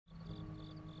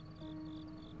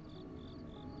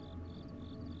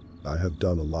I have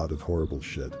done a lot of horrible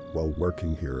shit while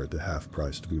working here at the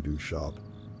half-priced voodoo shop.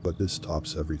 But this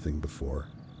tops everything before.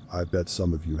 I bet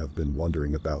some of you have been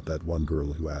wondering about that one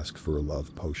girl who asked for a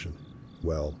love potion.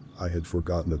 Well, I had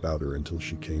forgotten about her until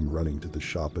she came running to the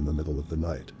shop in the middle of the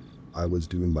night. I was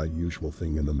doing my usual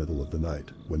thing in the middle of the night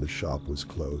when the shop was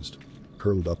closed,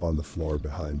 curled up on the floor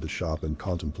behind the shop and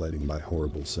contemplating my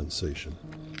horrible sensation.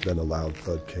 Then a loud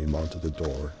thud came onto the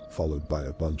door, followed by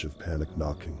a bunch of panic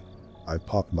knocking. I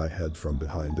popped my head from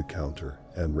behind the counter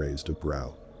and raised a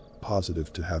brow.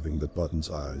 Positive to having the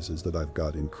button's eyes is that I've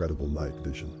got incredible night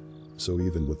vision. So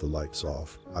even with the lights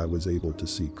off, I was able to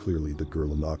see clearly the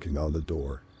girl knocking on the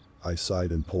door. I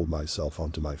sighed and pulled myself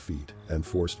onto my feet and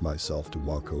forced myself to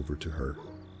walk over to her.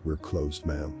 "We're closed,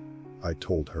 ma'am," I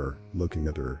told her, looking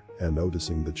at her and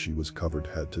noticing that she was covered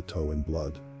head to toe in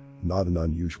blood. Not an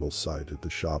unusual sight at the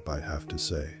shop, I have to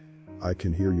say. I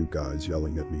can hear you guys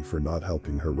yelling at me for not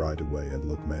helping her right away, and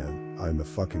look man, I'm a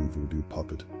fucking voodoo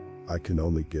puppet. I can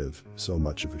only give so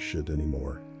much of a shit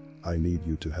anymore. I need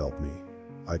you to help me.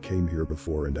 I came here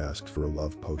before and asked for a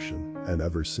love potion, and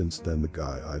ever since then the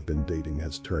guy I've been dating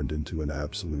has turned into an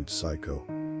absolute psycho,"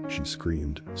 she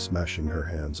screamed, smashing her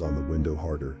hands on the window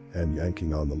harder and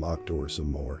yanking on the locked door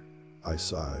some more. I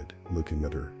sighed, looking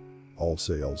at her. "All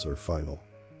sales are final,"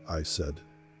 I said,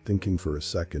 thinking for a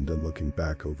second and looking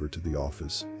back over to the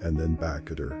office and then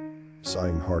back at her,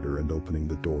 sighing harder and opening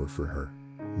the door for her,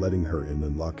 letting her in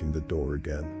and locking the door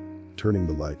again. Turning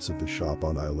the lights of the shop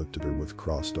on, I looked at her with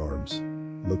crossed arms.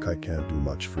 "Look, I can't do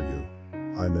much for you.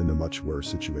 I'm in a much worse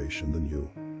situation than you.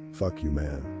 Fuck you,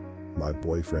 man. My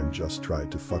boyfriend just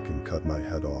tried to fucking cut my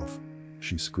head off,"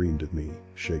 she screamed at me,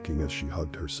 shaking as she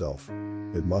hugged herself.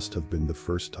 It must have been the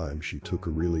first time she took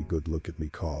a really good look at me,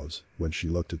 cause when she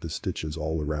looked at the stitches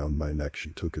all around my neck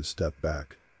she took a step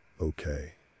back.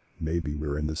 "Okay. Maybe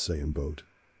we're in the same boat,"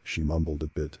 she mumbled a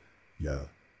bit. "Yeah.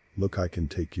 Look, I can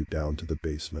take you down to the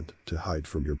basement to hide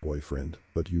from your boyfriend,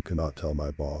 but you cannot tell my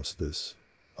boss this.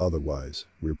 Otherwise,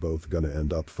 we're both gonna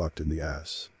end up fucked in the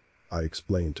ass," I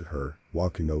explained to her,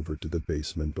 walking over to the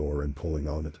basement door and pulling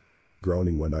on it,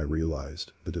 groaning when I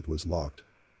realized that it was locked.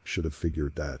 Should have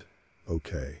figured that.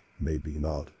 "Okay, maybe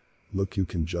not. Look, you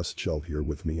can just chill here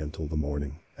with me until the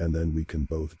morning, and then we can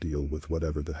both deal with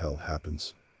whatever the hell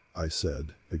happens," I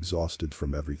said, exhausted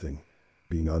from everything.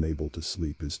 Being unable to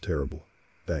sleep is terrible.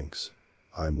 "Thanks.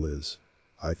 I'm Liz.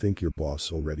 I think your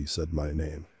boss already said my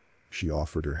name." She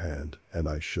offered her hand, and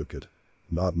I shook it,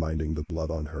 not minding the blood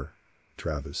on her.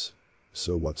 "Travis.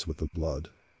 So what's with the blood?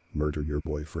 Murder your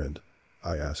boyfriend?"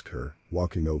 I asked her,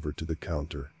 walking over to the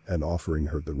counter and offering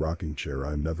her the rocking chair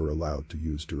I'm never allowed to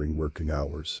use during working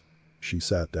hours. She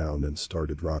sat down and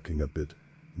started rocking a bit.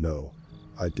 "No.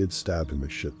 I did stab him a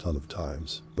shit ton of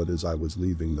times, but as I was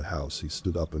leaving the house he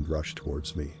stood up and rushed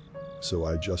towards me. So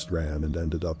I just ran and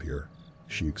ended up here,"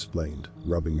 she explained,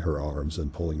 rubbing her arms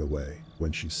and pulling away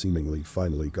when she seemingly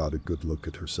finally got a good look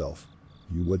at herself.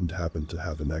 "You wouldn't happen to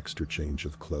have an extra change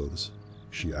of clothes?"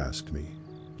 she asked me.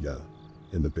 "Yeah.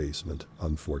 In the basement,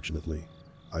 unfortunately,"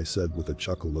 I said with a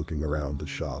chuckle, looking around the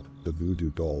shop, the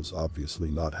voodoo dolls obviously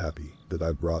not happy that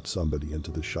I brought somebody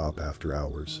into the shop after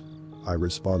hours. I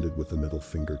responded with a middle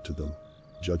finger to them.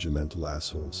 Judgmental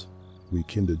assholes. We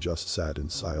kinda just sat in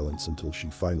silence until she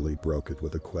finally broke it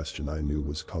with a question I knew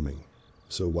was coming.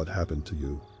 "So what happened to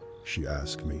you?" she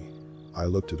asked me. I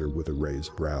looked at her with a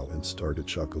raised brow and started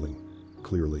chuckling.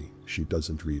 Clearly, she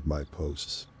doesn't read my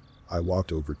posts. I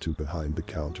walked over to behind the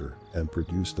counter and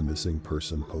produced the missing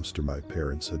person poster my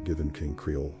parents had given King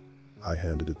Creole. I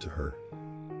handed it to her.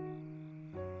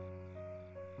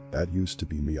 "That used to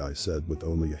be me," I said with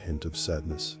only a hint of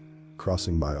sadness,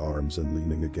 crossing my arms and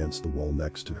leaning against the wall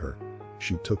next to her.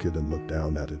 She took it and looked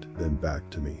down at it, then back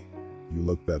to me. "You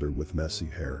look better with messy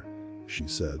hair," she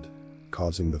said,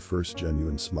 causing the first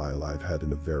genuine smile I've had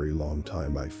in a very long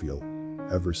time. I feel.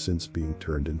 Ever since being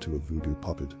turned into a voodoo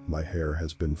puppet, my hair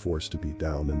has been forced to be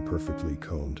down and perfectly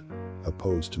combed,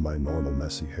 opposed to my normal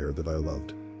messy hair that I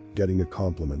loved. Getting a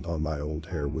compliment on my old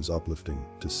hair was uplifting,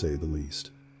 to say the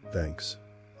least. "Thanks.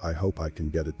 I hope I can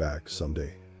get it back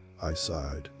someday," I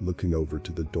sighed, looking over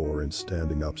to the door and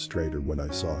standing up straighter when I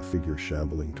saw a figure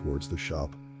shambling towards the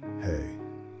shop. "Hey.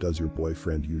 Does your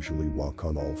boyfriend usually walk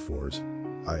on all fours?"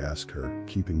 I asked her,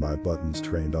 keeping my buttons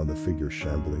trained on the figure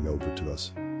shambling over to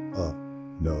us.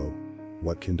 No.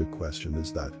 What kind of question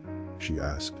is that?" she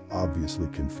asked, obviously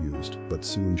confused, but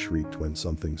soon shrieked when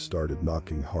something started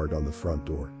knocking hard on the front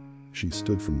door. She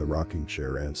stood from the rocking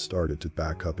chair and started to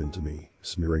back up into me,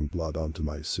 smearing blood onto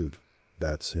my suit.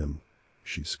 "That's him,"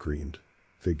 she screamed.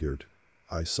 "Figured."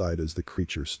 I sighed as the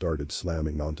creature started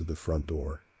slamming onto the front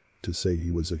door. To say he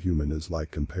was a human is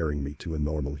like comparing me to a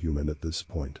normal human at this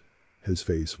point. His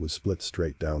face was split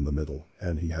straight down the middle,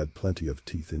 and he had plenty of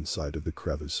teeth inside of the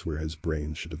crevice where his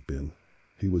brain should have been.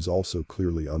 He was also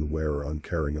clearly unaware or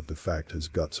uncaring of the fact his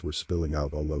guts were spilling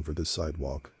out all over the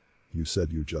sidewalk. "You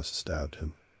said you just stabbed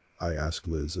him?" I asked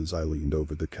Liz as I leaned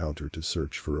over the counter to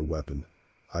search for a weapon.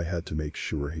 I had to make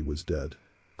sure he was dead.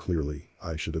 Clearly,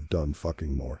 I should have done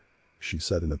fucking more, she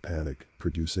said in a panic,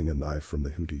 producing a knife from the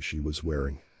hoodie she was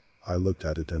wearing. I looked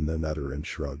at it and then at her and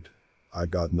shrugged. I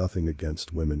got nothing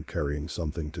against women carrying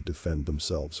something to defend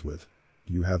themselves with.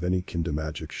 "Do you have any kinda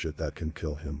magic shit that can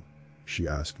kill him?" she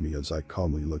asked me as I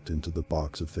calmly looked into the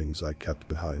box of things I kept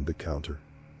behind the counter.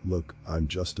 "Look, I'm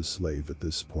just a slave at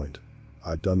this point.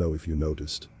 I dunno if you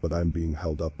noticed, but I'm being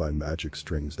held up by magic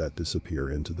strings that disappear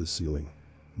into the ceiling.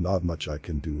 Not much I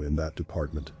can do in that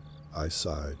department." I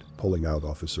sighed, pulling out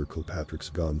Officer Kilpatrick's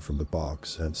gun from the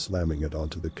box and slamming it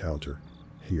onto the counter.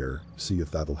 "Here, see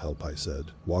if that'll help," I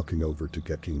said, walking over to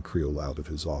get King Creole out of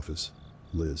his office.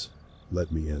 "Liz,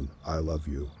 let me in, I love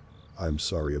you. I'm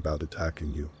sorry about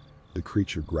attacking you." The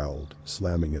creature growled,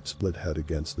 slamming its split head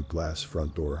against the glass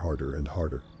front door harder and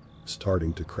harder,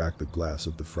 starting to crack the glass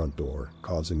of the front door,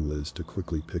 causing Liz to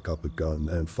quickly pick up a gun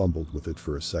and fumbled with it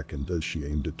for a second as she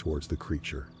aimed it towards the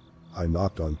creature. I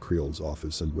knocked on Creole's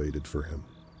office and waited for him,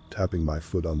 tapping my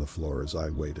foot on the floor as I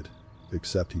waited.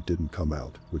 Except he didn't come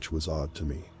out, which was odd to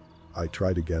me. I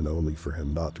tried again only for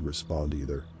him not to respond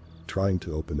either. Trying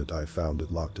to open it, I found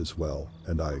it locked as well,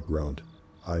 and I groaned.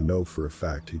 I know for a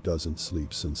fact he doesn't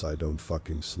sleep since I don't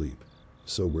fucking sleep.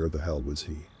 So where the hell was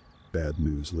he? "Bad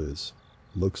news, Liz.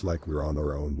 Looks like we're on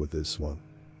our own with this one."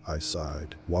 I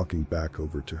sighed, walking back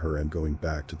over to her and going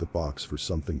back to the box for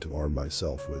something to arm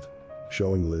myself with.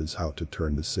 Showing Liz how to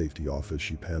turn the safety off as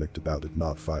she panicked about it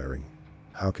not firing.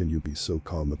 "How can you be so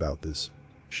calm about this?"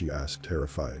 she asked,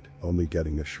 terrified, only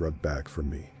getting a shrug back from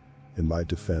me. In my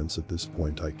defense, at this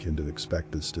point I didn't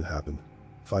expect this to happen.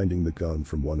 Finding the gun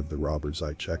from one of the robbers,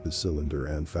 I checked the cylinder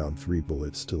and found 3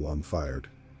 bullets still unfired.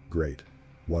 Great.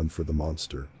 1 for the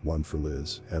monster, 1 for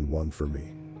Liz, and 1 for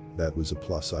me. That was a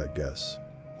plus, I guess.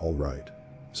 Alright.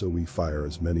 So we fire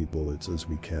as many bullets as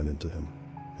we can into him.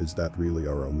 "Is that really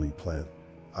our only plan?"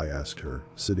 I asked her,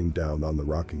 sitting down on the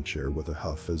rocking chair with a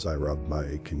huff as I rubbed my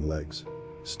aching legs.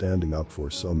 "Standing up for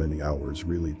so many hours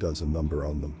really does a number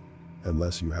on them.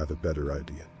 Unless you have a better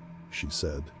idea," she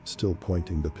said, still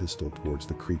pointing the pistol towards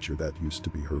the creature that used to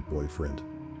be her boyfriend,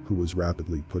 who was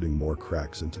rapidly putting more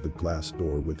cracks into the glass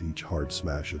door with each hard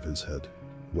smash of his head.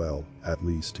 "Well, at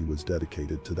least he was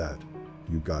dedicated to that.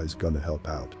 You guys gonna help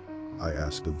out?" I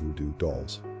asked the voodoo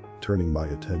dolls, turning my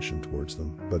attention towards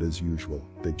them, but as usual,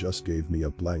 they just gave me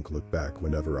a blank look back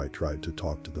whenever I tried to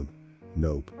talk to them.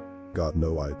 "Nope. Got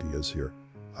no ideas here."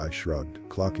 I shrugged,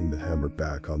 clocking the hammer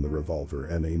back on the revolver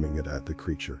and aiming it at the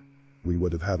creature. We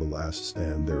would have had a last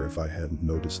stand there if I hadn't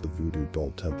noticed the voodoo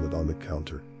doll template on the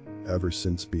counter. Ever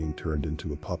since being turned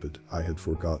into a puppet, I had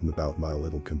forgotten about my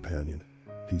little companion.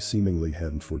 He seemingly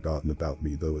hadn't forgotten about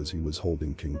me though, as he was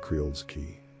holding King Creole's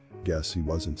key. Guess he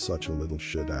wasn't such a little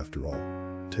shit after all.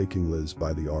 Taking Liz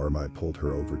by the arm, I pulled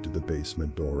her over to the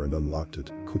basement door and unlocked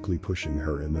it, quickly pushing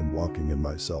her in and walking in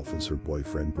myself as her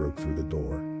boyfriend broke through the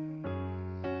door.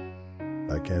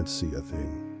 "I can't see a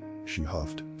thing," she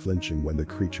huffed, flinching when the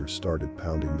creature started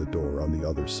pounding the door on the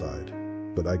other side.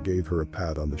 But I gave her a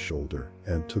pat on the shoulder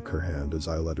and took her hand as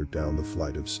I led her down the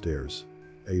flight of stairs.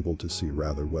 "Able to see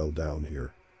rather well down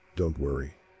here. Don't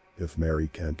worry. If Mary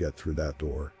can't get through that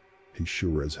door, he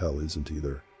sure as hell isn't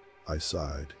either." I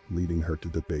sighed, leading her to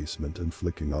the basement and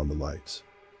flicking on the lights,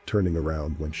 turning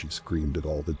around when she screamed at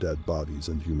all the dead bodies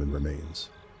and human remains.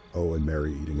 "Oh, and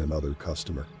Mary eating another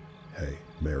customer. Hey,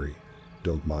 Mary,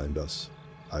 don't mind us,"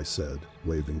 I said,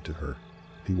 waving to her.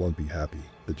 "He won't be happy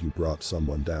that you brought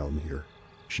someone down here,"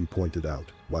 she pointed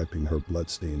out, wiping her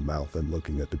bloodstained mouth and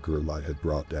looking at the girl I had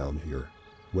brought down here.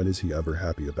 "When is he ever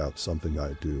happy about something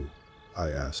I do?"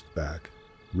 I asked back,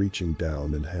 reaching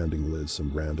down and handing Liz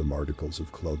some random articles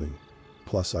of clothing.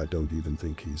 "Plus I don't even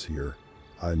think he's here.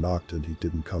 I knocked and he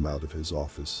didn't come out of his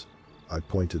office," I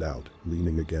pointed out,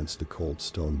 leaning against the cold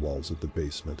stone walls of the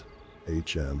basement.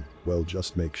 Well,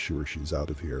 just make sure she's out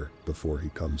of here before he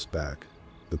comes back,"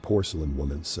 the porcelain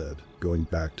woman said, going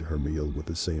back to her meal with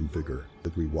the same vigor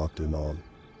that we walked in on.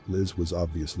 Liz was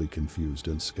obviously confused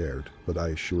and scared, but I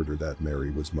assured her that Mary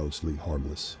was mostly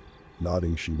harmless.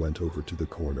 Nodding, she went over to the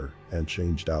corner and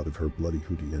changed out of her bloody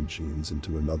hoodie and jeans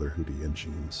into another hoodie and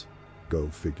jeans. Go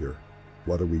figure.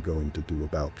 "What are we going to do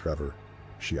about Trevor?"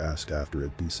 she asked after a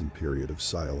decent period of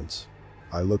silence.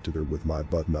 I looked at her with my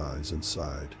button eyes and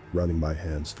sighed, running my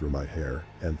hands through my hair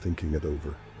and thinking it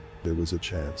over. There was a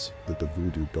chance that the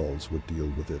voodoo dolls would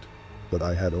deal with it. But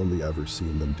I had only ever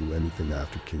seen them do anything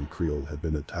after King Creole had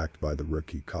been attacked by the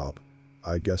rookie cop.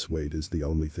 I guess wait is the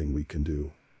only thing we can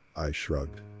do. I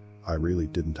shrugged. I really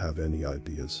didn't have any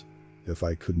ideas. If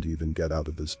I couldn't even get out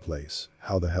of this place,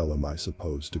 how the hell am I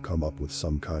supposed to come up with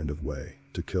some kind of way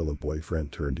to kill a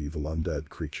boyfriend turned evil undead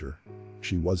creature?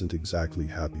 She wasn't exactly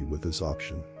happy with this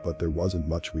option, but there wasn't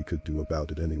much we could do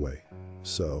about it anyway.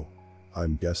 So,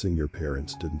 I'm guessing your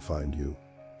parents didn't find you?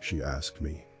 She asked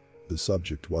me. The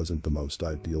subject wasn't the most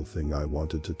ideal thing I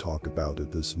wanted to talk about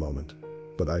at this moment.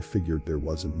 But I figured there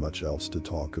wasn't much else to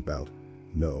talk about.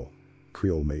 No.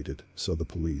 Creole made it, so the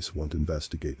police won't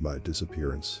investigate my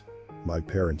disappearance. My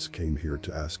parents came here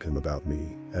to ask him about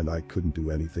me, and I couldn't do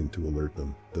anything to alert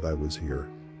them that I was here.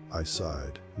 I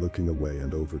sighed, looking away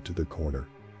and over to the corner.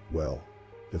 Well,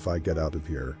 if I get out of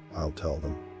here, I'll tell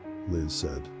them, Liz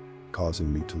said,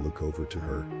 causing me to look over to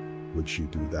her. Would she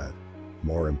do that?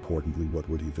 More importantly, what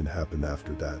would even happen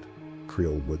after that?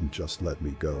 Creole wouldn't just let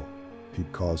me go.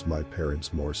 He'd cause my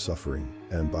parents more suffering,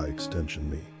 and by extension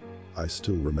me. I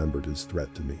still remembered his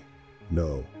threat to me.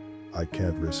 No. I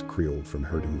can't risk Creole from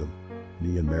hurting them.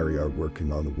 Me and Mary are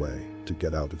working on a way to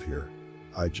get out of here.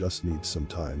 I just need some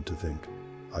time to think.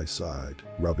 I sighed,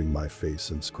 rubbing my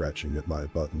face and scratching at my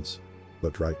buttons.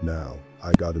 But right now,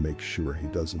 I gotta make sure he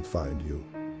doesn't find you.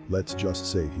 Let's just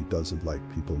say he doesn't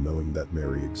like people knowing that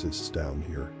Mary exists down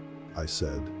here, I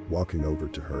said, walking over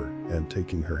to her and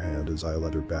taking her hand as I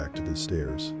led her back to the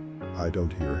stairs. I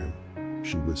don't hear him,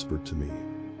 she whispered to me.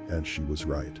 And she was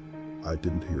right. I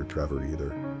didn't hear Trevor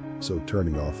either. So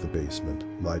turning off the basement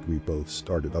light, we both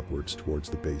started upwards towards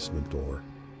the basement door.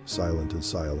 Silent as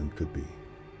silent could be.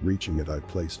 Reaching it, I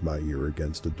placed my ear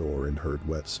against the door and heard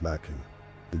wet smacking.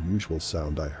 The usual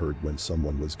sound I heard when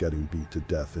someone was getting beat to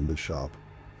death in the shop.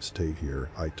 Stay here,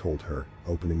 I told her,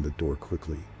 opening the door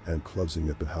quickly and closing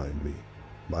it behind me.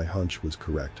 My hunch was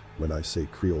correct when I say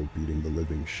Creole beating the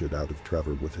living shit out of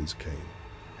Trevor with his cane.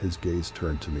 His gaze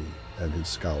turned to me, and his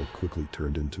scowl quickly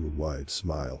turned into a wide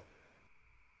smile.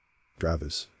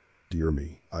 Travis. Dear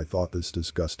me, I thought this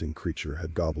disgusting creature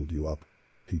had gobbled you up.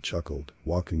 He chuckled,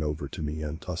 walking over to me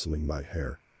and tussling my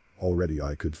hair. Already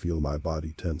I could feel my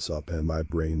body tense up and my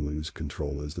brain lose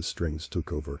control as the strings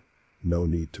took over. No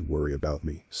need to worry about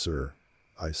me, sir,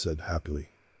 I said happily,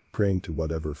 praying to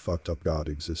whatever fucked up God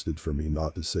existed for me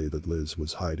not to say that Liz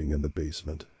was hiding in the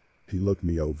basement. He looked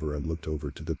me over and looked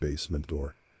over to the basement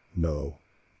door. No.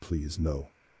 Please no.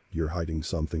 You're hiding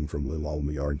something from Lil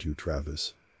Almy, aren't you,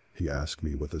 Travis? He asked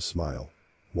me with a smile,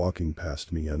 walking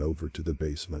past me and over to the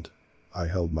basement. I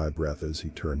held my breath as he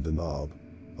turned the knob,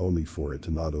 only for it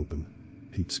to not open.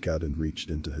 He scat and reached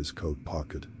into his coat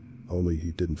pocket. Only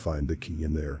he didn't find the key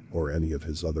in there or any of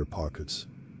his other pockets.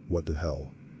 What the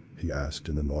hell? He asked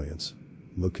in annoyance,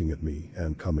 looking at me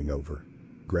and coming over,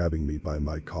 grabbing me by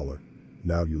my collar.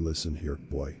 Now you listen here,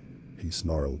 boy. He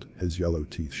snarled, his yellow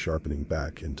teeth sharpening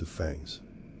back into fangs.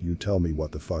 You tell me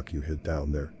what the fuck you hid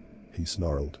down there. He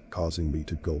snarled, causing me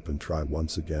to gulp and try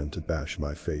once again to bash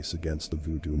my face against the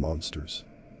voodoo monsters.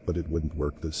 But it wouldn't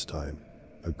work this time.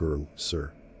 A girl,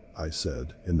 sir, I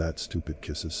said, in that stupid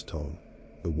kisses tone.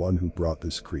 The one who brought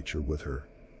this creature with her.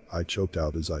 I choked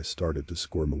out as I started to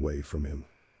squirm away from him,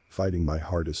 fighting my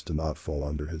hardest to not fall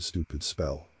under his stupid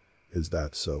spell. Is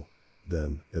that so?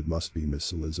 Then, it must be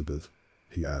Miss Elizabeth,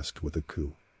 he asked with a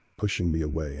coo, pushing me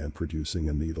away and producing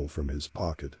a needle from his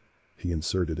pocket. He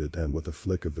inserted it and with a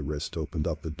flick of the wrist opened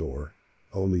up the door,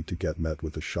 only to get met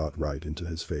with a shot right into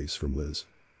his face from Liz.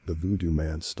 The voodoo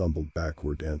man stumbled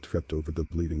backward and tripped over the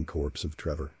bleeding corpse of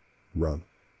Trevor. Run.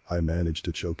 I managed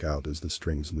to choke out as the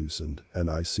strings loosened, and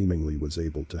I seemingly was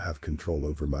able to have control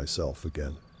over myself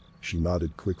again. She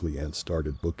nodded quickly and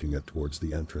started booking it towards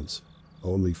the entrance,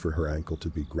 only for her ankle to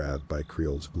be grabbed by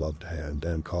Creole's gloved hand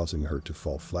and causing her to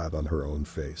fall flat on her own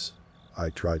face. I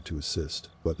tried to assist,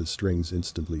 but the strings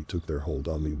instantly took their hold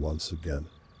on me once again.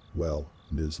 Well,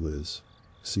 Ms. Liz,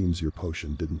 seems your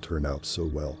potion didn't turn out so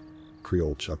well.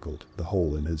 Creole chuckled, the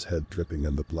hole in his head dripping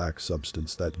and the black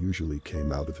substance that usually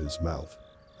came out of his mouth.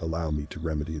 Allow me to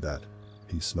remedy that,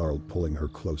 he snarled, pulling her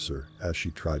closer as she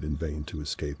tried in vain to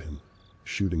escape him,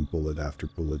 shooting bullet after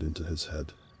bullet into his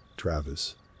head.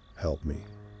 Travis, help me,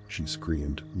 she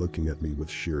screamed, looking at me with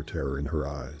sheer terror in her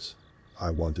eyes. I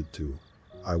wanted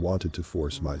to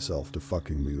force myself to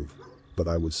fucking move, but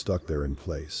I was stuck there in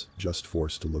place, just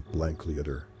forced to look blankly at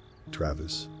her.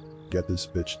 Travis, get this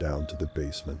bitch down to the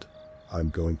basement. I'm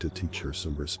going to teach her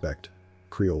some respect.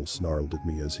 Creole snarled at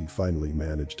me as he finally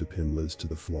managed to pin Liz to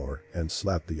the floor and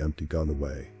slapped the empty gun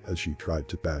away as she tried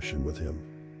to bash in with him.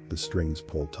 The strings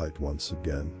pulled tight once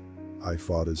again. I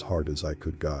fought as hard as I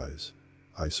could, guys.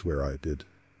 I swear I did.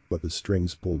 But the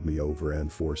strings pulled me over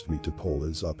and forced me to pull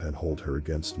Liz up and hold her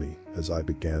against me as I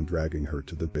began dragging her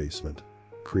to the basement.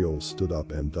 Creole stood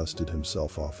up and dusted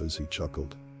himself off as he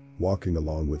chuckled, walking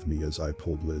along with me as I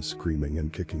pulled Liz screaming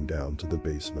and kicking down to the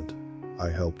basement. I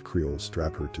helped Creole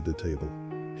strap her to the table.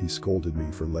 He scolded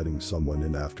me for letting someone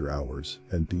in after hours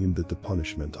and deemed that the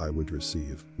punishment I would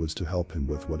receive was to help him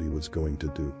with what he was going to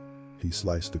do. He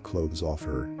sliced the clothes off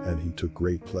her, and he took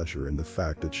great pleasure in the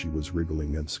fact that she was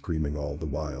wriggling and screaming all the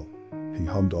while. He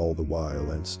hummed all the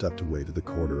while and stepped away to the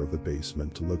corner of the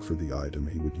basement to look for the item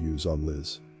he would use on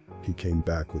Liz. He came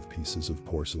back with pieces of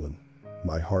porcelain.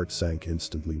 My heart sank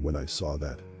instantly when I saw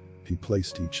that. He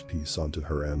placed each piece onto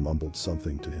her and mumbled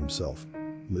something to himself.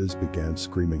 Liz began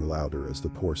screaming louder as the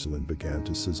porcelain began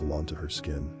to sizzle onto her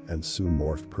skin and soon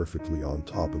morphed perfectly on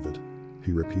top of it.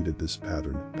 He repeated this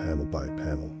pattern, panel by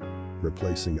panel,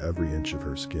 replacing every inch of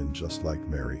her skin just like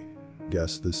Mary.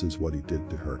 Guess this is what he did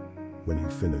to her. When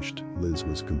he finished, Liz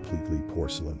was completely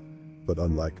porcelain. But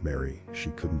unlike Mary, she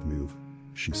couldn't move.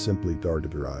 She simply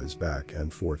darted her eyes back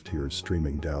and forth, tears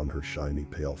streaming down her shiny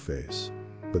pale face.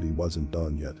 But he wasn't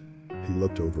done yet. He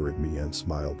looked over at me and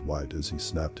smiled wide as he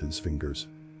snapped his fingers.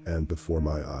 And before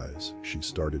my eyes, she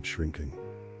started shrinking.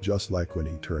 Just like when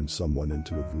he turned someone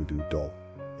into a voodoo doll.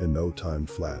 In no time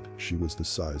flat, she was the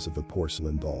size of a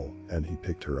porcelain doll, and he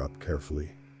picked her up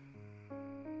carefully.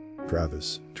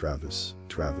 Travis, Travis,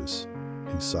 Travis.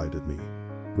 He sighed at me,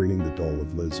 bringing the doll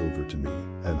of Liz over to me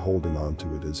and holding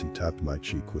onto it as he tapped my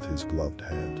cheek with his gloved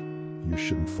hand. You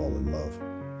shouldn't fall in love.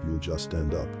 You'll just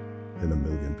end up in a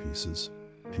million pieces,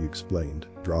 he explained,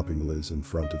 dropping Liz in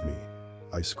front of me.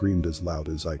 I screamed as loud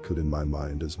as I could in my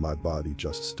mind as my body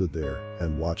just stood there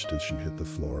and watched as she hit the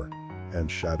floor and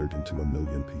shattered into a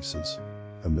million pieces.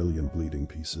 A million bleeding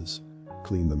pieces.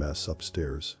 Clean the mess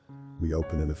upstairs. We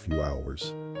open in a few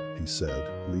hours, he said,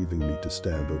 leaving me to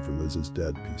stand over Liz's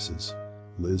dead pieces.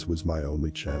 Liz was my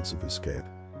only chance of escape.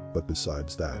 But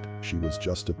besides that, she was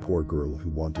just a poor girl who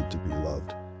wanted to be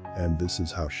loved. And this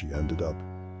is how she ended up.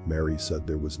 Mary said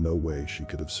there was no way she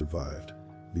could have survived.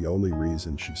 The only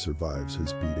reason she survives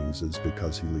his beatings is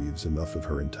because he leaves enough of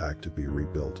her intact to be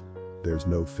rebuilt. There's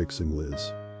no fixing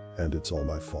Liz. And it's all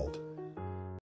my fault.